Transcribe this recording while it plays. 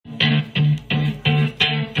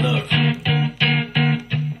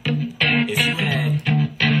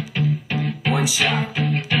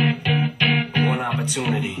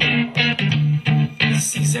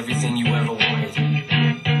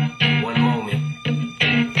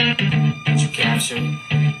pressure.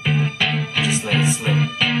 Just let it slip.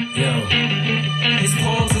 Yo. His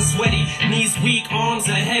palms are sweaty, knees weak, arms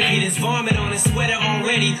are heavy. There's vomit on his sweater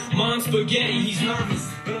already. Mom's spaghetti, he's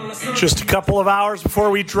nervous. Just a couple of hours before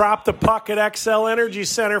we drop the puck at XL Energy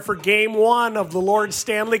Center for Game 1 of the Lord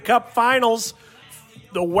Stanley Cup Finals,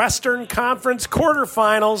 the Western Conference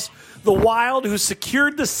quarterfinals, the Wild, who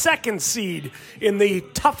secured the second seed in the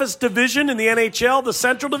toughest division in the NHL, the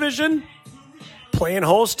Central Division, playing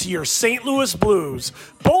host to your St. Louis Blues.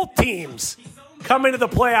 Both teams come into the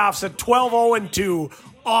playoffs at 12-0-2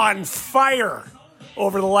 on fire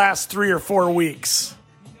over the last 3 or 4 weeks.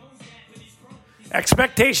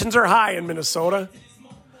 Expectations are high in Minnesota.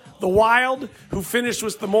 The Wild, who finished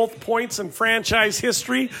with the most points in franchise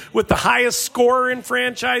history, with the highest scorer in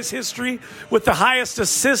franchise history, with the highest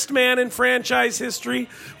assist man in franchise history,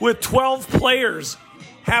 with 12 players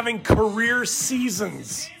having career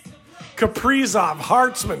seasons. Kaprizov,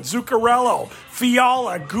 Hartman, Zuccarello,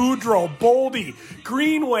 Fiala, Goudreau, Boldy,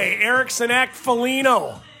 Greenway, Eriksson Ek,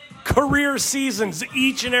 Foligno. Career seasons,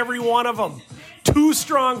 each and every one of them. 2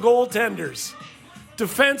 strong goaltenders.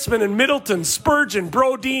 Defensemen in Middleton, Spurgeon,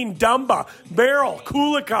 Brodin, Dumba, Barrel,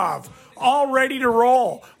 Kulikov, all ready to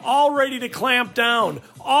roll, all ready to clamp down,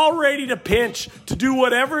 all ready to pinch, to do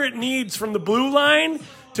whatever it needs from the blue line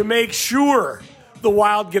to make sure the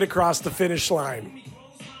Wild get across the finish line.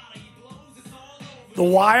 The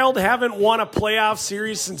Wild haven't won a playoff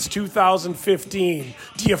series since 2015.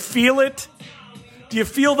 Do you feel it? Do you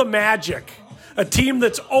feel the magic? A team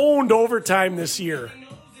that's owned overtime this year.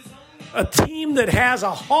 A team that has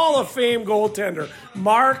a Hall of Fame goaltender,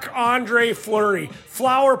 Marc-Andre Fleury.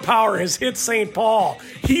 Flower power has hit St. Paul.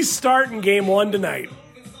 He's starting Game 1 tonight.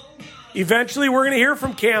 Eventually, we're going to hear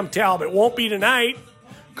from Cam Talbot. Won't be tonight.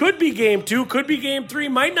 Could be Game 2, could be Game 3.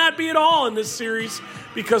 Might not be at all in this series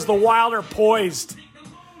because the Wild are poised.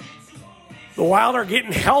 The Wild are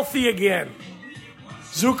getting healthy again.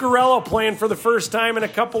 Zuccarello playing for the first time in a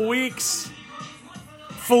couple weeks.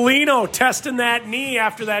 Foligno testing that knee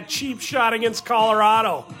after that cheap shot against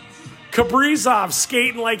Colorado. Kaprizov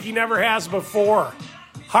skating like he never has before.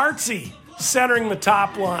 Hartsey centering the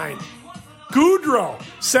top line. Goudreau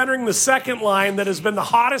centering the second line that has been the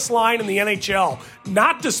hottest line in the NHL.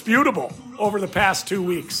 Not disputable over the past 2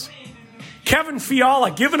 weeks. Kevin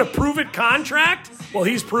Fiala given a prove-it contract? Well,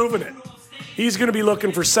 he's proven it. He's going to be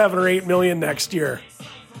looking for $7 or $8 million next year.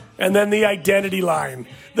 And then the identity line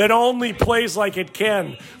that only plays like it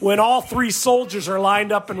can when all 3 soldiers are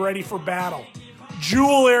lined up and ready for battle.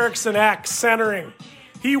 Joel Eriksson Ek centering.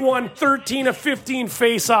 He won 13 of 15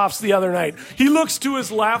 face-offs the other night. He looks to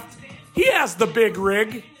his left. He has the big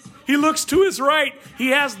rig. He looks to his right. He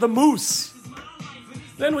has the moose.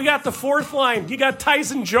 Then we got the fourth line. You got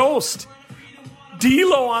Tyson Jost.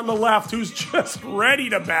 D'Lo on the left, who's just ready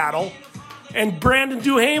to battle. And Brandon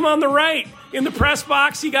Duhaime on the right. In the press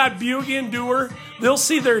box, you got Bugey and Dewar. They'll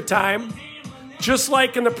see their time. Just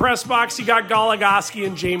like in the press box, you got Goligoski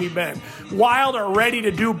and Jamie Benn. Wild are ready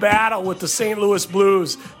to do battle with the St. Louis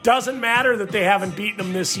Blues. Doesn't matter that they haven't beaten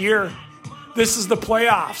them this year. This is the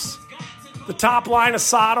playoffs. The top line of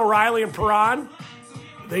Saad, O'Reilly, and Perron,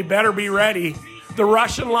 they better be ready. The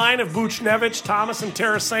Russian line of Buchnevich, Thomas, and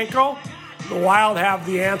Tarasenko, the Wild have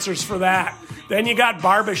the answers for that. Then you got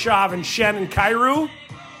Barbashev and Shen and Kyrou.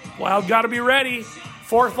 Wild got to be ready.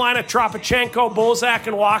 Fourth line of Tropichenko, Bozak,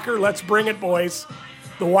 and Walker. Let's bring it, boys.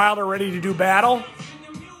 The Wild are ready to do battle.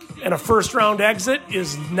 And a first-round exit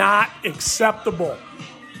is not acceptable.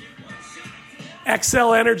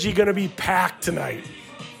 XL Energy going to be packed tonight.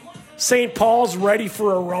 St. Paul's ready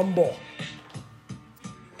for a rumble.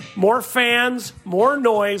 More fans, more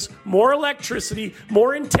noise, more electricity,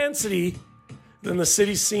 more intensity than the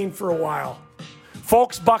city's seen for a while.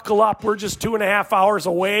 Folks, buckle up. We're just 2.5 hours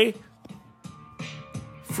away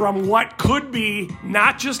from what could be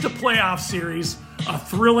not just a playoff series, a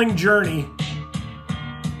thrilling journey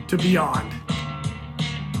to beyond.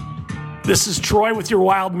 This is Troy with your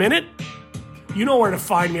Wild Minute. You know where to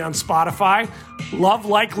find me on Spotify. Love,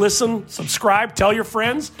 like, listen, subscribe, tell your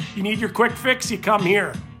friends. You need your quick fix, you come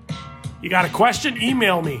here. You got a question?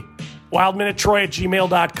 Email me.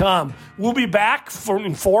 wildminutetroy@gmail.com. We'll be back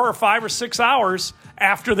in 4 or 5 or 6 hours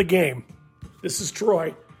after the game. This is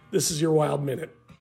Troy. This is your Wild Minute.